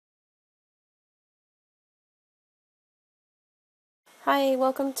Hi,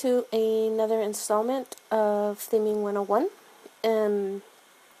 welcome to another installment of Theming 101.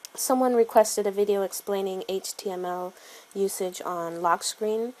 Someone requested a video explaining HTML usage on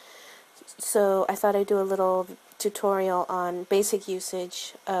Lockscreen, so I thought I'd do a little tutorial on basic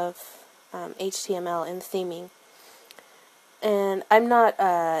usage of HTML in theming. And I'm not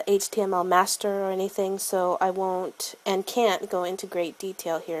a HTML master or anything, so I won't and can't go into great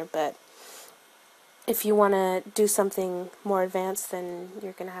detail here, but if you want to do something more advanced, then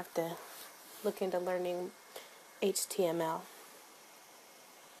you're going to have to look into learning HTML.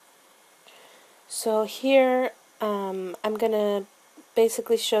 So here I'm going to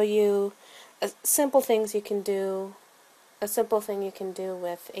basically show you simple things you can do, a simple thing you can do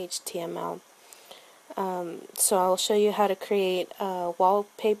with HTML. So I'll show you how to create a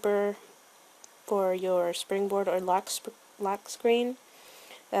wallpaper for your Springboard or lock screen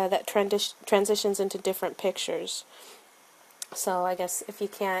that transitions into different pictures. So I guess if you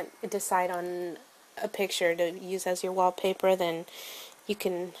can't decide on a picture to use as your wallpaper, then you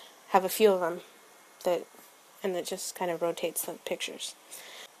can have a few of them and it just kind of rotates the pictures.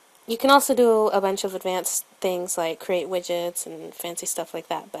 You can also do a bunch of advanced things like create widgets and fancy stuff like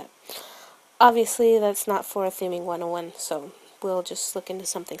that, but obviously that's not for Theming 101, so we'll just look into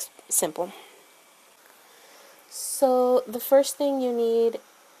something simple. So the first thing you need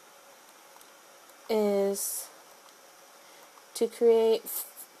is to create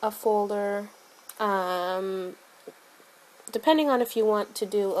a folder, depending on if you want to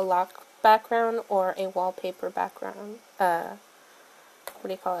do a lock background or a wallpaper background,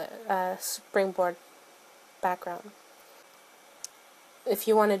 Springboard background. If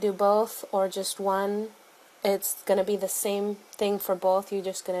you want to do both or just one, it's going to be the same thing for both, you're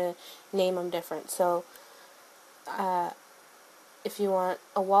just going to name them different. So if you want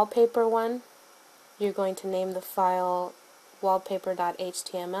a wallpaper one, you're going to name the file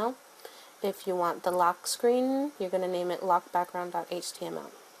wallpaper.html. If you want the lock screen, you're going to name it lockbackground.html.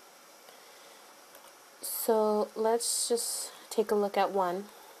 So let's just take a look at one.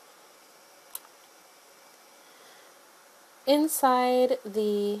 Inside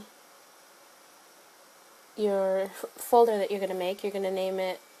your folder that you're going to make, you're going to name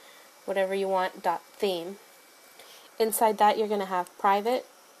it whatever you want .theme. Inside that you're going to have private,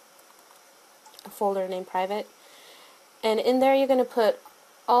 a folder named private, and in there you're going to put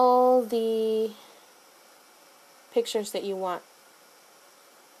all the pictures that you want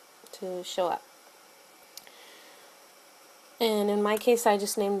to show up. And in my case I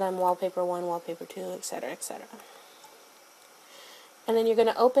just named them wallpaper 1, wallpaper 2, etc., etc. And then you're going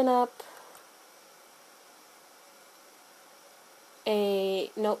to open up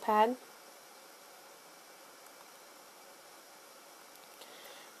a notepad,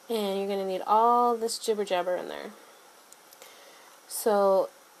 and you're going to need all this jibber jabber in there. So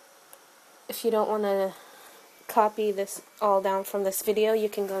if you don't want to copy this all down from this video, you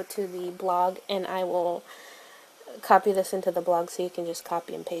can go to the blog and I will copy this into the blog so you can just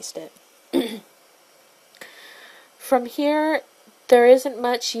copy and paste it. From here, there isn't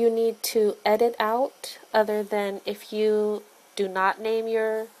much you need to edit out other than if you do not name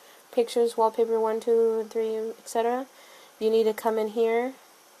your pictures wallpaper 1, 2, 3, etc. You need to come in here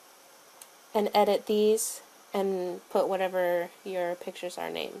and edit these and put whatever your pictures are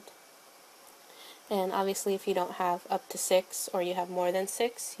named. And obviously if you don't have up to 6 or you have more than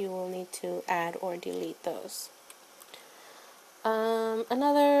 6, you will need to add or delete those.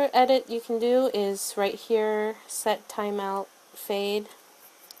 Another edit you can do is right here, set timeout fade.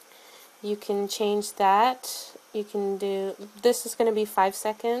 You can change that. You can do, this is going to be 5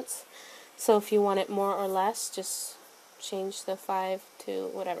 seconds, so if you want it more or less, just change the 5 to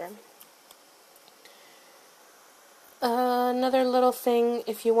whatever. Another little thing,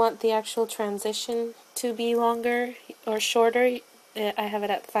 if you want the actual transition to be longer or shorter, I have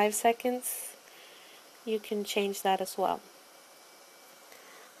it at 5 seconds. You can change that as well.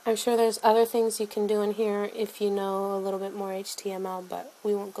 I'm sure there's other things you can do in here if you know a little bit more HTML, but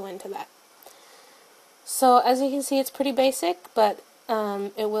we won't go into that. So as you can see, it's pretty basic, but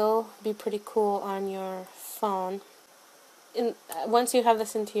it will be pretty cool on your phone. Once you have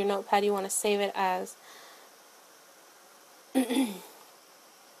this into your notepad, you want to save it as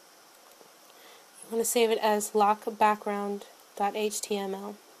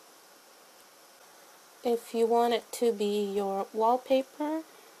lockbackground.html. If you want it to be your wallpaper,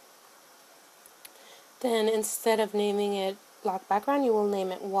 then instead of naming it lock background, you will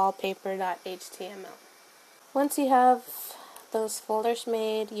name it wallpaper.html. Once you have those folders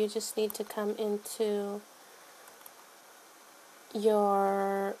made, you just need to come into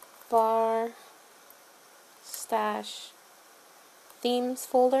your bar, stash, themes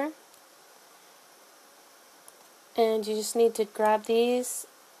folder, and you just need to grab these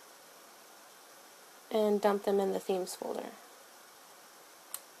and dump them in the themes folder.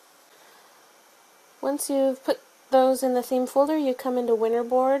 Once you've put those in the theme folder, you come into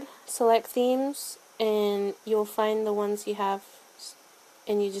Winterboard, select themes, and you'll find the ones you have,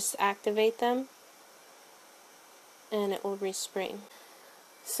 and you just activate them and it will respring.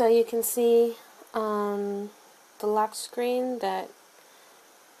 So you can see on the lock screen that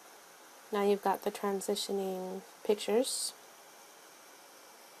now you've got the transitioning pictures.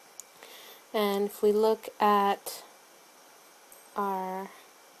 And if we look at our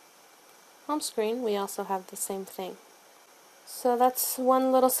home screen, we also have the same thing. So that's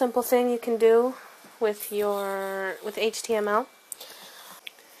one little simple thing you can do with HTML.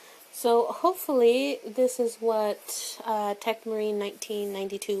 So hopefully this is what TechMarine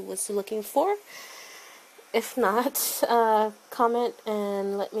 1992 was looking for. If not, comment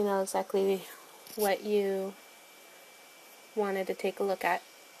and let me know exactly what you wanted to take a look at,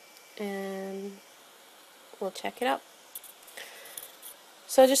 and we'll check it out.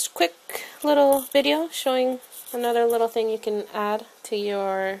 So just a quick little video showing another little thing you can add to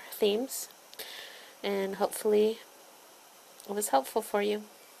your themes, and hopefully it was helpful for you.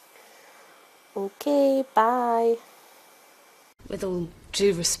 Okay, bye. With all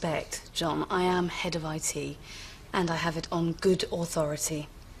due respect, John, I am head of IT, and I have it on good authority.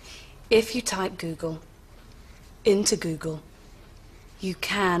 If you type Google into Google, you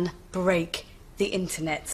can break the internet.